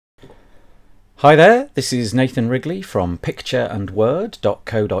Hi there, this is Nathan Wrigley from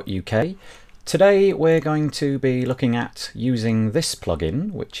pictureandword.co.uk. Today we're going to be looking at using this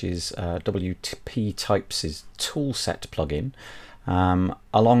plugin, which is WP Types' Toolset plugin,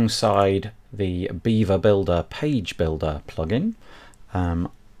 alongside the Beaver Builder Page Builder plugin.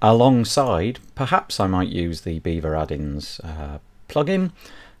 Alongside, perhaps I might use the Beaver Add-ins plugin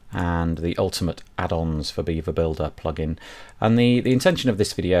and the Ultimate Add-ons for Beaver Builder plugin. And the intention of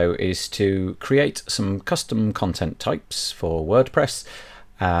this video is to create some custom content types for WordPress,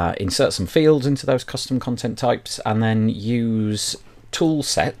 insert some fields into those custom content types, and then use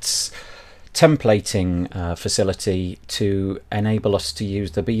Toolset's templating facility to enable us to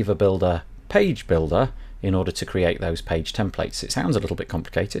use the Beaver Builder Page Builder in order to create those page templates. It sounds a little bit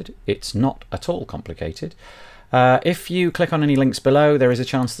complicated. It's not at all complicated. If you click on any links below, there is a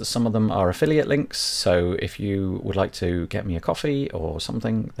chance that some of them are affiliate links, so if you would like to get me a coffee or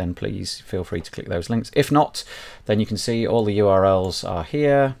something, then please feel free to click those links. If not, then you can see all the URLs are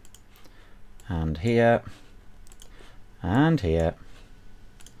here, and here, and here,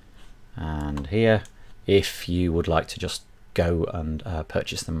 and here, if you would like to just go and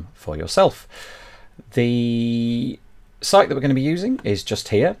purchase them for yourself. The site that we're going to be using is just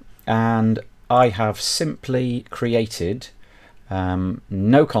here, and I have simply created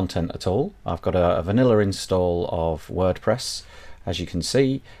no content at all. I've got a vanilla install of WordPress. As you can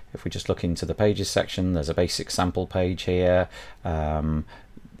see, if we just look into the pages section, there's a basic sample page here.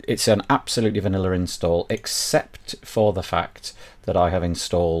 It's an absolutely vanilla install, except for the fact that I have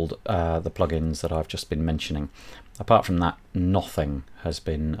installed the plugins that I've just been mentioning. Apart from that, nothing has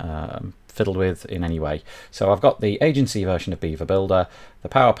been fiddled with in any way. So I've got the agency version of Beaver Builder, the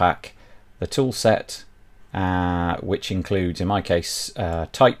Power Pack, the Toolset, which includes, in my case,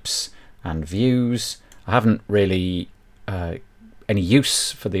 types and views. I haven't really any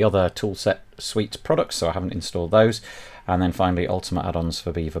use for the other Toolset suite products, so I haven't installed those. And then finally, Ultimate Add-ons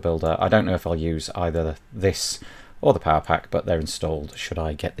for Beaver Builder. I don't know if I'll use either this or the Power Pack, but they're installed should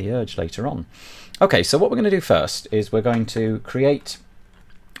I get the urge later on. Okay, so what we're going to do first is we're going to create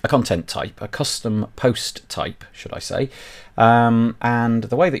a content type, a custom post type, should I say. And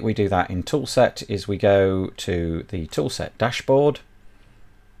the way that we do that in Toolset is we go to the Toolset dashboard.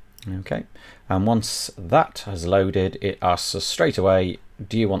 Okay, and once that has loaded, it asks us straight away,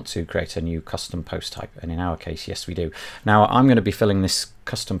 do you want to create a new custom post type? And in our case, yes, we do. Now, I'm going to be filling this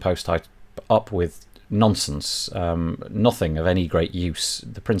custom post type up with nonsense, nothing of any great use.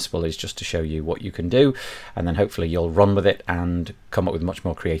 The principle is just to show you what you can do, and then hopefully you'll run with it and come up with much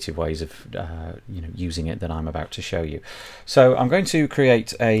more creative ways of using it than I'm about to show you. So I'm going to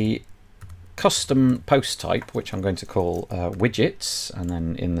create a custom post type, which I'm going to call widgets, and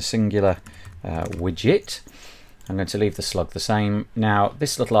then in the singular widget. I'm going to leave the slug the same. Now,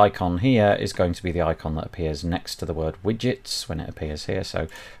 this little icon here is going to be the icon that appears next to the word widgets when it appears here. So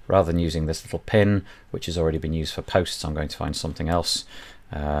rather than using this little pin, which has already been used for posts, I'm going to find something else,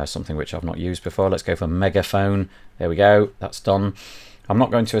 something which I've not used before. Let's go for megaphone. There we go. That's done. I'm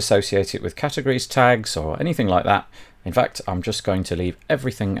not going to associate it with categories, tags, or anything like that. In fact, I'm just going to leave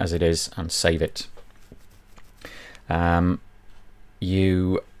everything as it is and save it.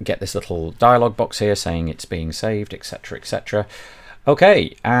 You get this little dialog box here saying it's being saved, etc, etc.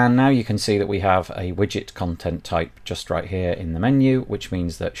 Okay, and now you can see that we have a widget content type just right here in the menu, which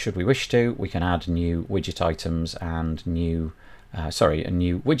means that should we wish to, we can add new widget items and new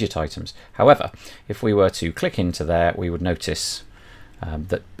widget items. However, if we were to click into there, we would notice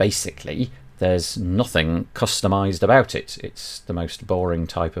that basically there's nothing customized about it. It's the most boring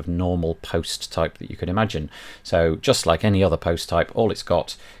type of normal post type that you could imagine. So just like any other post type, all it's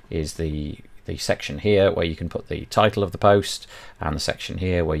got is the section here where you can put the title of the post, and the section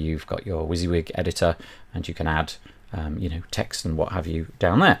here where you've got your WYSIWYG editor and you can add text and what have you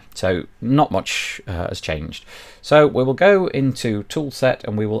down there. So not much has changed. So we will go into Toolset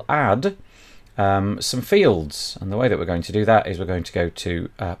and we will add some fields, and the way that we're going to do that is we're going to go to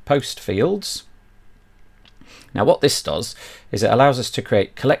post fields. Now what this does is it allows us to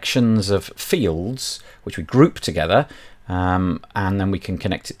create collections of fields which we group together, and then we can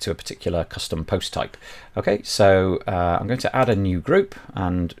connect it to a particular custom post type. Okay, so I'm going to add a new group,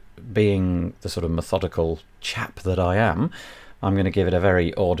 and being the sort of methodical chap that I am, I'm going to give it a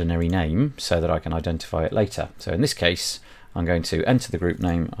very ordinary name so that I can identify it later. So in this case, I'm going to enter the group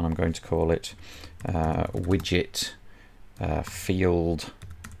name and I'm going to call it widget field,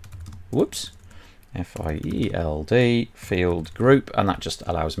 F-I-E-L-D, field group, and that just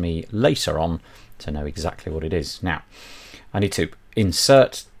allows me later on to know exactly what it is. Now, I need to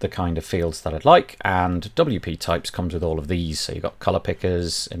insert the kind of fields that I'd like, and WP Types comes with all of these. So you've got color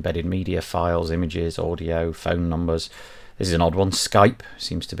pickers, embedded media files, images, audio, phone numbers. This is an odd one. Skype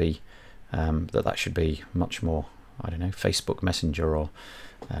seems to be that should be much more, I don't know, Facebook Messenger or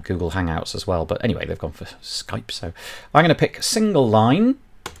Google Hangouts as well. But anyway, they've gone for Skype. So I'm going to pick single line.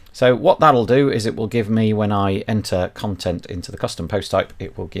 So what that'll do is it will give me, when I enter content into the custom post type,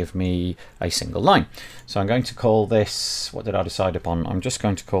 it will give me a single line. So I'm going to call this, what did I decide upon? I'm just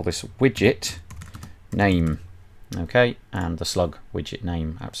going to call this widget name. Okay, and the slug widget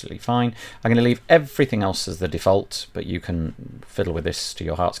name, absolutely fine. I'm going to leave everything else as the default, but you can fiddle with this to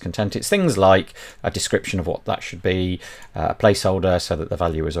your heart's content. It's things like a description of what that should be, a placeholder so that the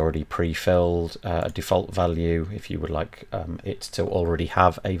value is already pre-filled, a default value if you would like it to already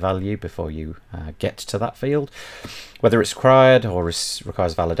have a value before you get to that field. Whether it's required or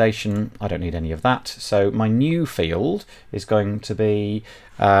requires validation, I don't need any of that. So my new field is going to be,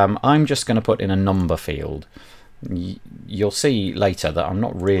 I'm just going to put in a number field. You'll see later that I'm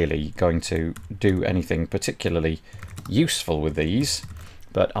not really going to do anything particularly useful with these,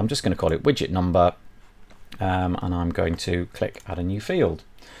 but I'm just going to call it widget number, and I'm going to click add a new field.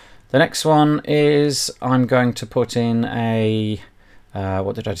 The next one is I'm going to put in a,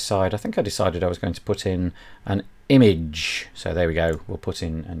 what did I decide? I think I decided I was going to put in an image. So there we go, we'll put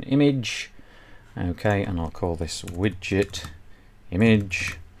in an image. Okay, and I'll call this widget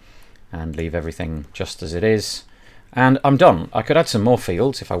image and leave everything just as it is. And I'm done. I could add some more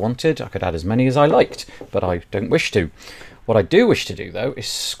fields if I wanted. I could add as many as I liked, but I don't wish to. What I do wish to do, though, is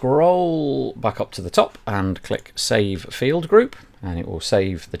scroll back up to the top and click Save Field Group, and it will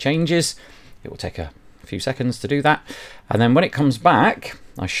save the changes. It will take a few seconds to do that. And then when it comes back,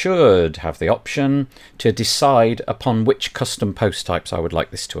 I should have the option to decide upon which custom post types I would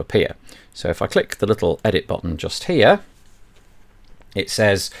like this to appear. So if I click the little edit button just here, it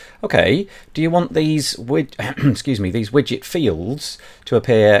says, okay, do you want these these widget fields to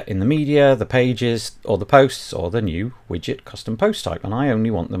appear in the media, the pages, or the posts, or the new widget custom post type? And I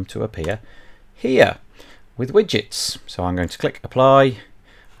only want them to appear here with widgets. So I'm going to click apply,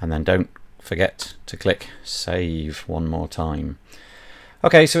 and then don't forget to click save one more time.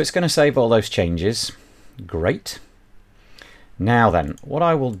 Okay, so it's going to save all those changes. Great. Now then, what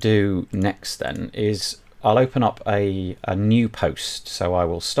I will do next then is I'll open up a new post. So I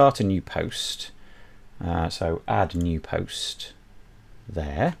will start a new post. So add new post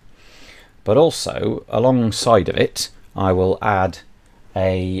there. But also alongside of it, I will add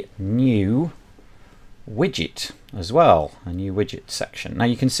a new widget as well, a new widget section. Now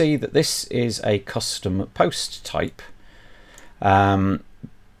you can see that this is a custom post type. And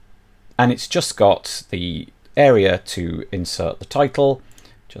it's just got the area to insert the title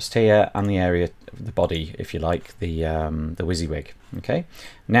just here, and the area, the body, if you like, the WYSIWYG. Okay.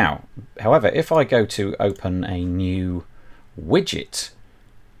 Now, however, if I go to open a new widget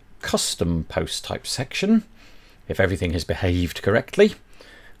custom post type section, if everything has behaved correctly,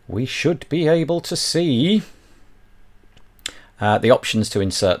 we should be able to see the options to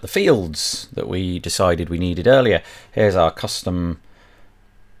insert the fields that we decided we needed earlier. Here's our custom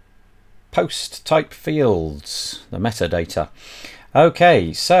post type fields, the metadata.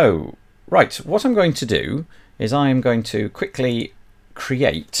 Okay, so right, what I'm going to do is I am going to quickly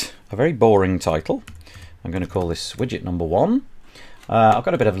create a very boring title. I'm going to call this widget number 1. I've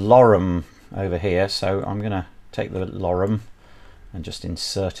got a bit of lorem over here, so I'm going to take the lorem and just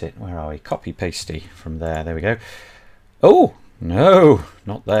insert it. Where are we? Copy pasty from there. There we go. Oh no,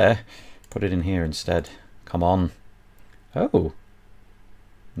 not there. Put it in here instead. Come on. Oh,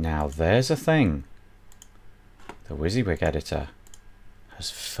 now there's a thing. The WYSIWYG editor has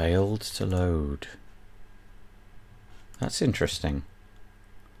failed to load. That's interesting.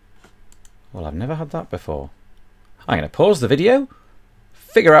 Well, I've never had that before. I'm going to pause the video,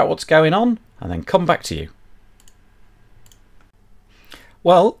 figure out what's going on, and then come back to you.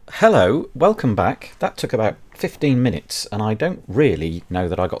 Well, hello, welcome back. That took about 15 minutes, and I don't really know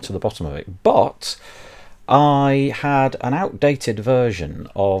that I got to the bottom of it, but I had an outdated version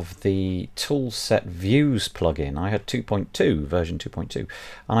of the Toolset Views plugin. I had 2.2, version 2.2,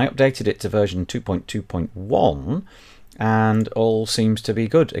 and I updated it to version 2.2.1, and all seems to be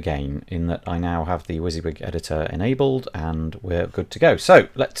good again, in that I now have the WYSIWYG editor enabled and we're good to go. So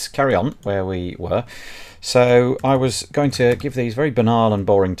let's carry on where we were. So I was going to give these very banal and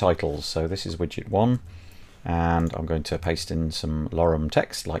boring titles. So this is widget 1, and I'm going to paste in some lorem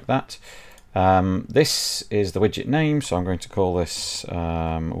text like that. This is the widget name, so I'm going to call this,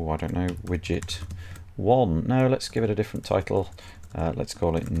 oh, I don't know, widget 1. No, let's give it a different title. Let's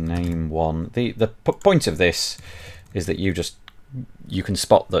call it name 1. The point of this is that you just you can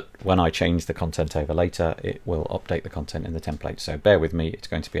spot that when I change the content over later, it will update the content in the template. So bear with me, it's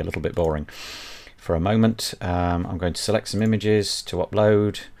going to be a little bit boring for a moment. I'm going to select some images to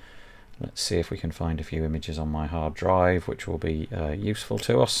upload. Let's see if we can find a few images on my hard drive which will be useful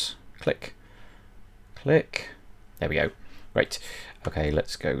to us. Click, click, there we go. Great. Okay,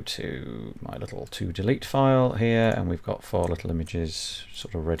 let's go to my little to delete file here, and we've got 4 little images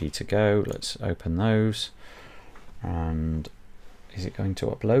sort of ready to go. Let's open those. And is it going to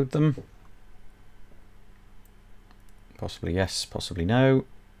upload them? Possibly yes, possibly no.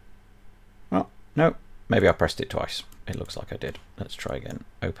 Oh, no, maybe I pressed it twice. It looks like I did. Let's try again.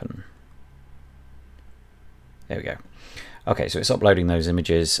 Open. There we go. Okay, so it's uploading those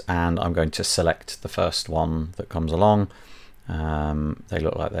images, and I'm going to select the first one that comes along. They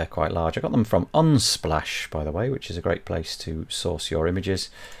look like they're quite large. I got them from Unsplash, by the way, which is a great place to source your images.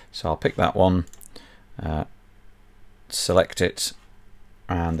 So I'll pick that one, select it,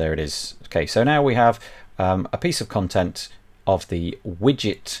 and there it is. Okay, so now we have a piece of content of the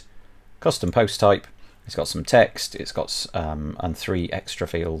widget custom post type. It's got some text, it's got and 3 extra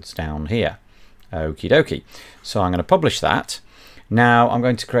fields down here. Okie dokie. So I'm going to publish that. Now I'm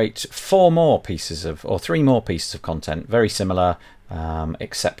going to create 3 more pieces of content, very similar,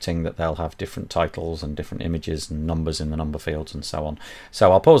 excepting that they'll have different titles and different images and numbers in the number fields and so on.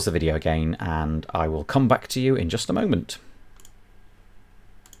 So I'll pause the video again and I will come back to you in just a moment.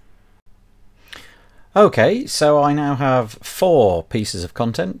 Okay, so I now have 4 pieces of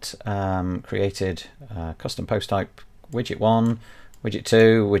content created, custom post type, widget 1, widget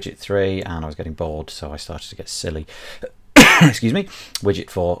 2, widget 3, and I was getting bored, so I started to get silly. Excuse me,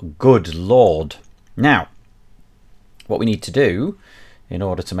 widget 4, good lord. Now, what we need to do in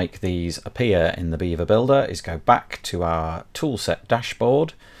order to make these appear in the Beaver Builder is go back to our Toolset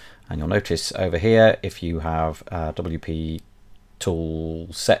dashboard, and you'll notice over here, if you have WP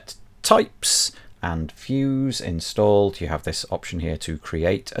Toolset types and views installed, you have this option here to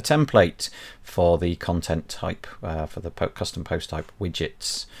create a template for the content type, for the custom post type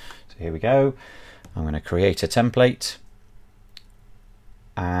widgets. So here we go. I'm going to create a template.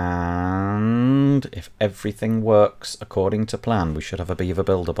 And if everything works according to plan, we should have a Beaver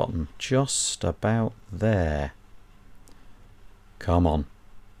Builder button just about there. Come on.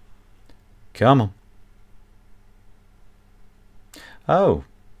 Come on. Oh,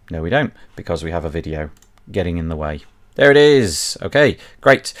 no we don't, because we have a video getting in the way. There it is. Okay,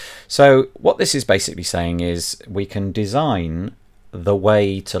 great. So what this is basically saying is we can design the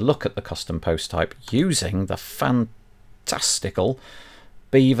way to look at the custom post type using the fantastical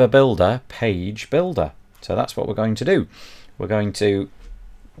Beaver Builder Page Builder. So that's what we're going to do. We're going to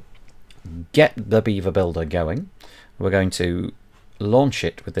get the Beaver Builder going. We're going to launch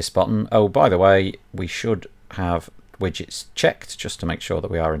it with this button. Oh, by the way, we should have widgets checked just to make sure that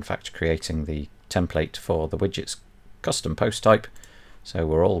we are in fact creating the template for the widgets custom post type. So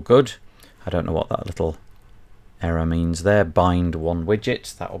we're all good. I don't know what that little error means there. Bind one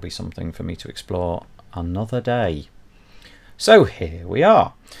widget. That will be something for me to explore another day. So here we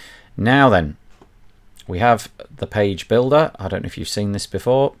are. Now then, we have the page builder. I don't know if you've seen this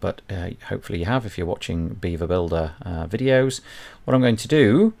before, but hopefully you have if you're watching Beaver Builder videos. What I'm going to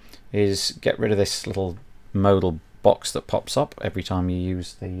do is get rid of this little modal box that pops up every time you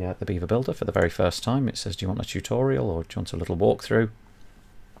use the Beaver Builder for the very first time. It says, do you want a tutorial or do you want a little walkthrough?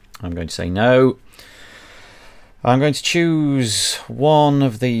 I'm going to say no. I'm going to choose one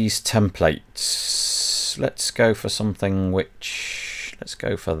of these templates. Let's go for something which, let's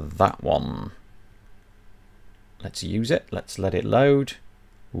go for that one. Let's use it. Let's let it load.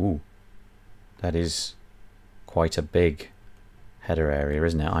 Ooh, that is quite a big header area,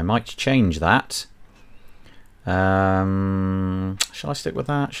 isn't it? I might change that. Shall I stick with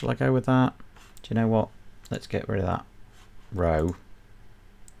that? Shall I go with that? Do you know what? Let's get rid of that row.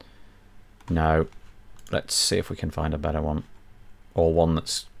 No. Let's see if we can find a better one. Or one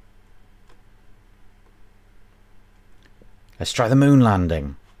that's... Let's try the moon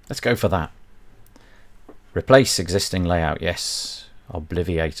landing. Let's go for that. Replace existing layout. Yes.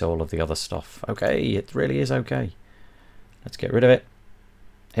 Obliviate all of the other stuff. Okay, it really is okay. Let's get rid of it.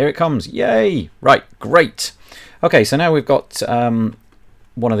 Here it comes. Yay! Right, great. Okay, so now we've got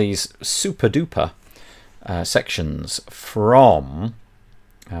one of these super duper sections from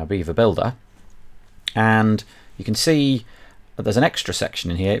Beaver Builder. And you can see that there's an extra section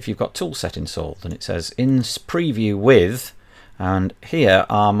in here if you've got Toolset installed, and it says in preview with, and here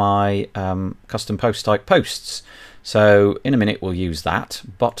are my custom post type posts. So in a minute we'll use that,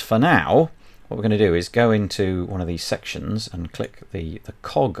 but for now what we're going to do is go into one of these sections and click the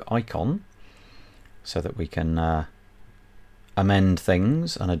cog icon so that we can amend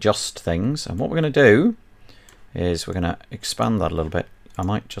things and adjust things. And what we're going to do is we're going to expand that a little bit. I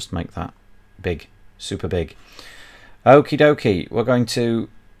might just make that big, super big. Okie dokie, we're going to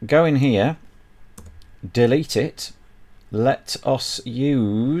go in here, delete it. Let us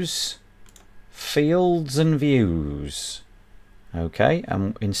use fields and views. Okay,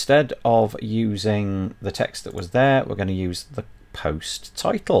 and instead of using the text that was there, we're going to use the post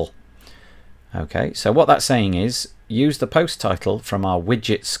title. Okay, so what that's saying is use the post title from our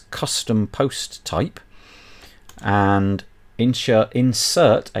widget's custom post type and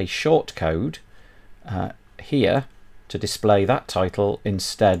insert a shortcode here to display that title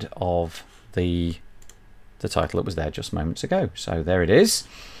instead of the title that was there just moments ago. So there it is.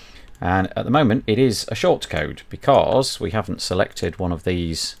 And at the moment it is a shortcode because we haven't selected one of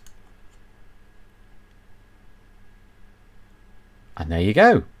these. And there you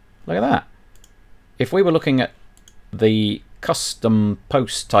go. Look at that. If we were looking at the custom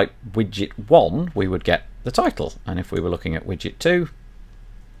post type widget 1, we would get the title. And if we were looking at widget 2,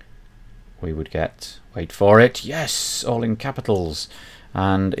 we would get, wait for it, yes, all in capitals.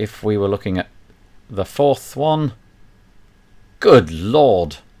 And if we were looking at the 4th one, good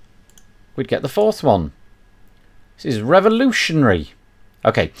lord, we'd get the 4th one. This is revolutionary.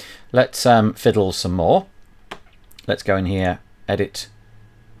 Okay, let's fiddle some more. Let's go in here, edit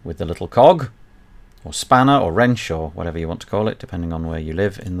with the little cog, or spanner, or wrench, or whatever you want to call it, depending on where you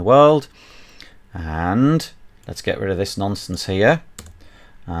live in the world. And let's get rid of this nonsense here.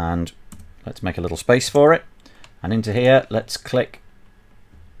 And let's make a little space for it. And into here, let's click.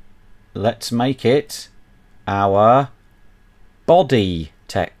 Let's make it our body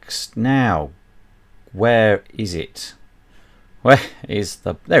text. Now, where is it? Where is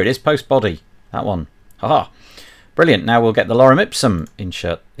the... There it is, post body. That one. Haha. Brilliant. Now we'll get the lorem ipsum.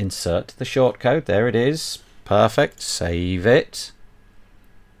 Insert the shortcode. There it is. Perfect. Save it.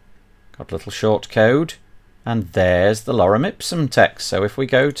 Got a little shortcode. And there's the lorem ipsum text. So if we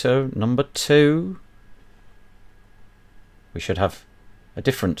go to number 2, we should have a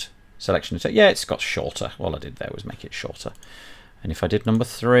different selection of text. Yeah, it's got shorter. All I did there was make it shorter. And if I did number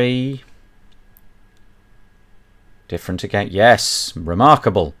 3, different again. Yes,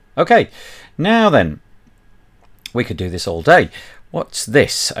 remarkable. Okay, now then, we could do this all day. What's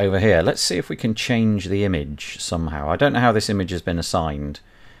this over here? Let's see if we can change the image somehow. I don't know how this image has been assigned.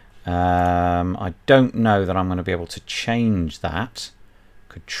 I don't know that I'm going to be able to change that.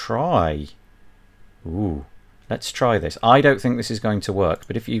 Could try. Ooh, let's try this. I don't think this is going to work,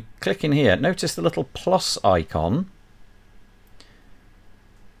 but if you click in here, notice the little plus icon.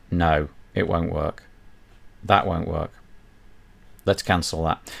 No, it won't work. That won't work. Let's cancel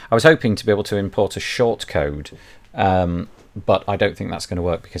that. I was hoping to be able to import a shortcode, but I don't think that's going to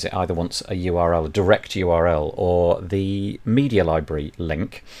work because it either wants a URL, a direct URL, or the media library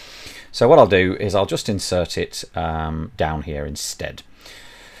link. So what I'll do is I'll just insert it down here instead.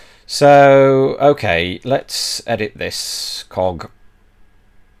 So, okay, let's edit this cog.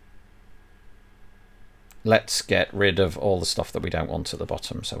 Let's get rid of all the stuff that we don't want at the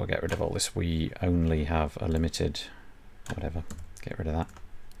bottom. So we'll get rid of all this. We only have a limited, whatever. Get rid of that.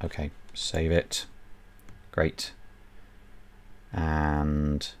 Okay, save it. Great.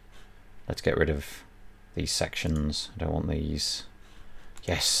 And let's get rid of these sections. I don't want these.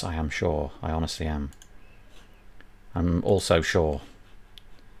 Yes, I am sure. I honestly am. I'm also sure.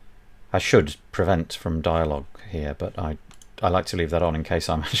 I should prevent from dialogue here, but I like to leave that on in case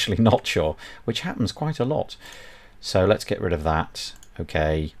I'm actually not sure, which happens quite a lot. So let's get rid of that.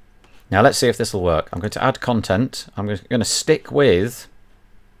 Okay. Now let's see if this will work. I'm going to add content. I'm going to stick with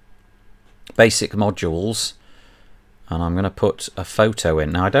basic modules, and I'm going to put a photo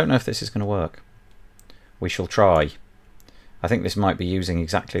in. Now I don't know if this is going to work. We shall try. I think this might be using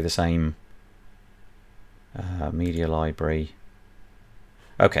exactly the same media library.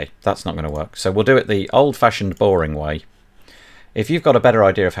 Okay, that's not going to work. So we'll do it the old-fashioned, boring way. If you've got a better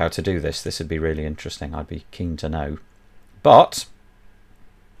idea of how to do this, this would be really interesting. I'd be keen to know. But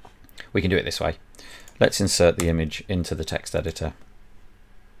we can do it this way. Let's insert the image into the text editor.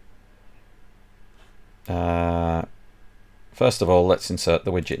 First of all, let's insert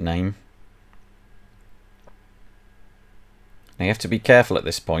the widget name. Now you have to be careful at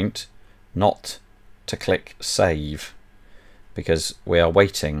this point not to click save, because we are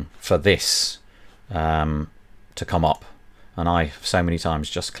waiting for this to come up, and I so many times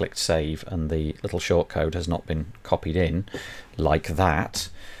just clicked save and the little shortcode has not been copied in like that,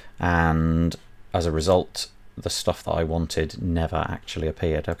 and as a result the stuff that I wanted never actually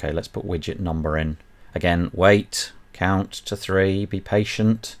appeared. Okay, let's put widget number in. Again, wait, count to 3, be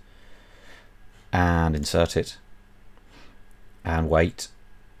patient, and insert it. and wait.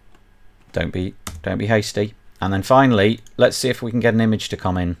 Don't be hasty. And then finally, let's see if we can get an image to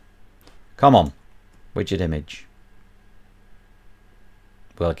come in. Come on, widget image.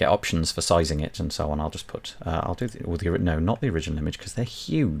 We'll get options for sizing it and so on. I'll just put, I'll do no, not the original image because they're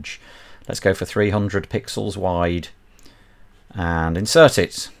huge. Let's go for 300 pixels wide and insert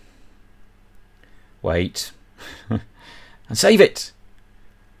it. Wait. And save it.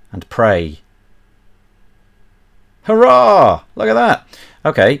 And pray. Hurrah! Look at that.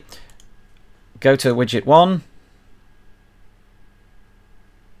 Okay. Go to widget 1.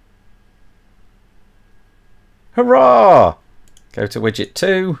 Hurrah! Go to widget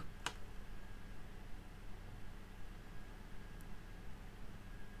 2.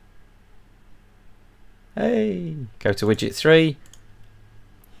 Hey! Go to widget 3.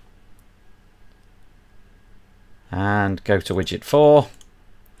 And go to widget 4.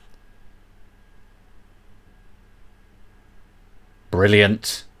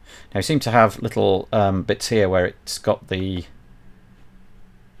 Brilliant. Now you seem to have little bits here where it's got the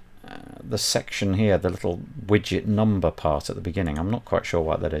section here, the little widget number part at the beginning. I'm not quite sure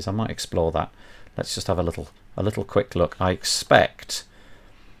what that is. I might explore that. Let's just have a little quick look. I expect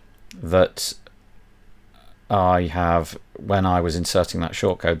that I have, when I was inserting that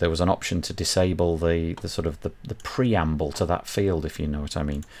shortcode, there was an option to disable the sort of the preamble to that field, if you know what I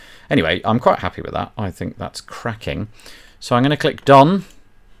mean. Anyway, I'm quite happy with that. I think that's cracking. So I'm going to click Done.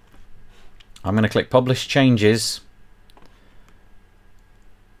 I'm going to click Publish Changes.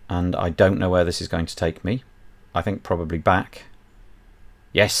 And I don't know where this is going to take me. I think probably back.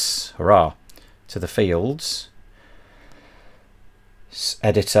 Yes, hurrah. To the fields.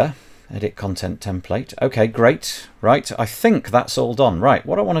 Editor. Edit content template. Okay, great. Right, I think that's all done. Right,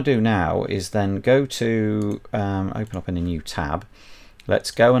 what I want to do now is then go to, open up in a new tab.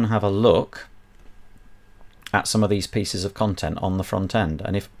 Let's go and have a look at some of these pieces of content on the front end.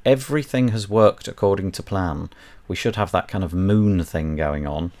 And if everything has worked according to plan, we should have that kind of moon thing going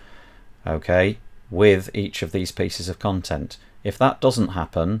on, okay, with each of these pieces of content. If that doesn't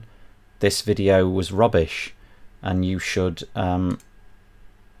happen, this video was rubbish, and you should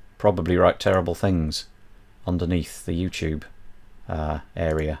probably write terrible things underneath the YouTube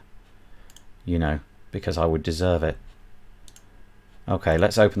area, you know, because I would deserve it. Okay,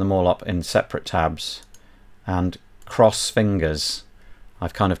 let's open them all up in separate tabs and cross fingers.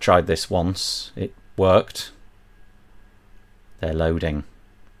 I've kind of tried this once. It worked. They're loading.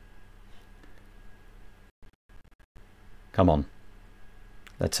 Come on.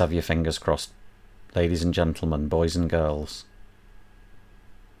 Let's have your fingers crossed, ladies and gentlemen, boys and girls.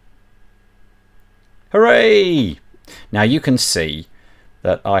 Hooray! Now you can see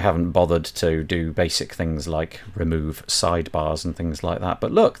that I haven't bothered to do basic things like remove sidebars and things like that.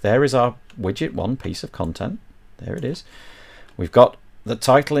 But look, there is our widget 1 piece of content. There it is. We've got the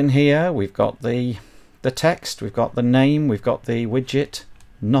title in here. We've got the text. We've got the name. We've got the widget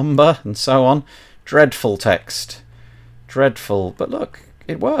number and so on. Dreadful text. Dreadful. But look,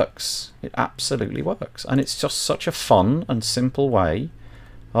 it works. It absolutely works. And it's just such a fun and simple way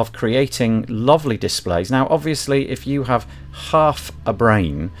of creating lovely displays. Now obviously if you have half a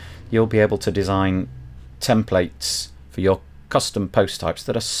brain, you'll be able to design templates for your custom post types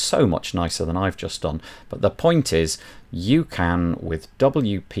that are so much nicer than I've just done. But the point is, you can, with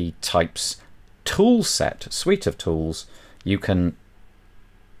WP Types Toolset, suite of tools, you can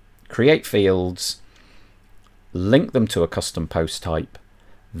create fields, link them to a custom post type,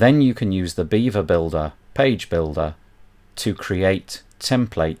 then you can use the Beaver Builder Page Builder to create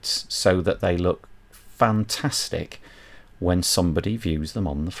templates so that they look fantastic when somebody views them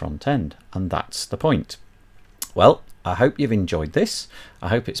on the front end. And that's the point. Well, I hope you've enjoyed this. I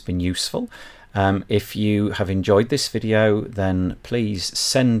hope it's been useful. If you have enjoyed this video, then please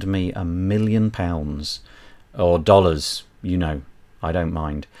send me £1 million or dollars, you know, I don't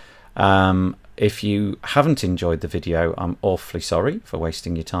mind. If you haven't enjoyed the video, I'm awfully sorry for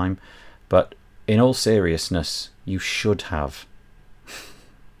wasting your time, but in all seriousness, you should have.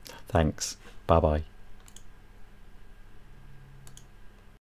 Thanks. Bye-bye.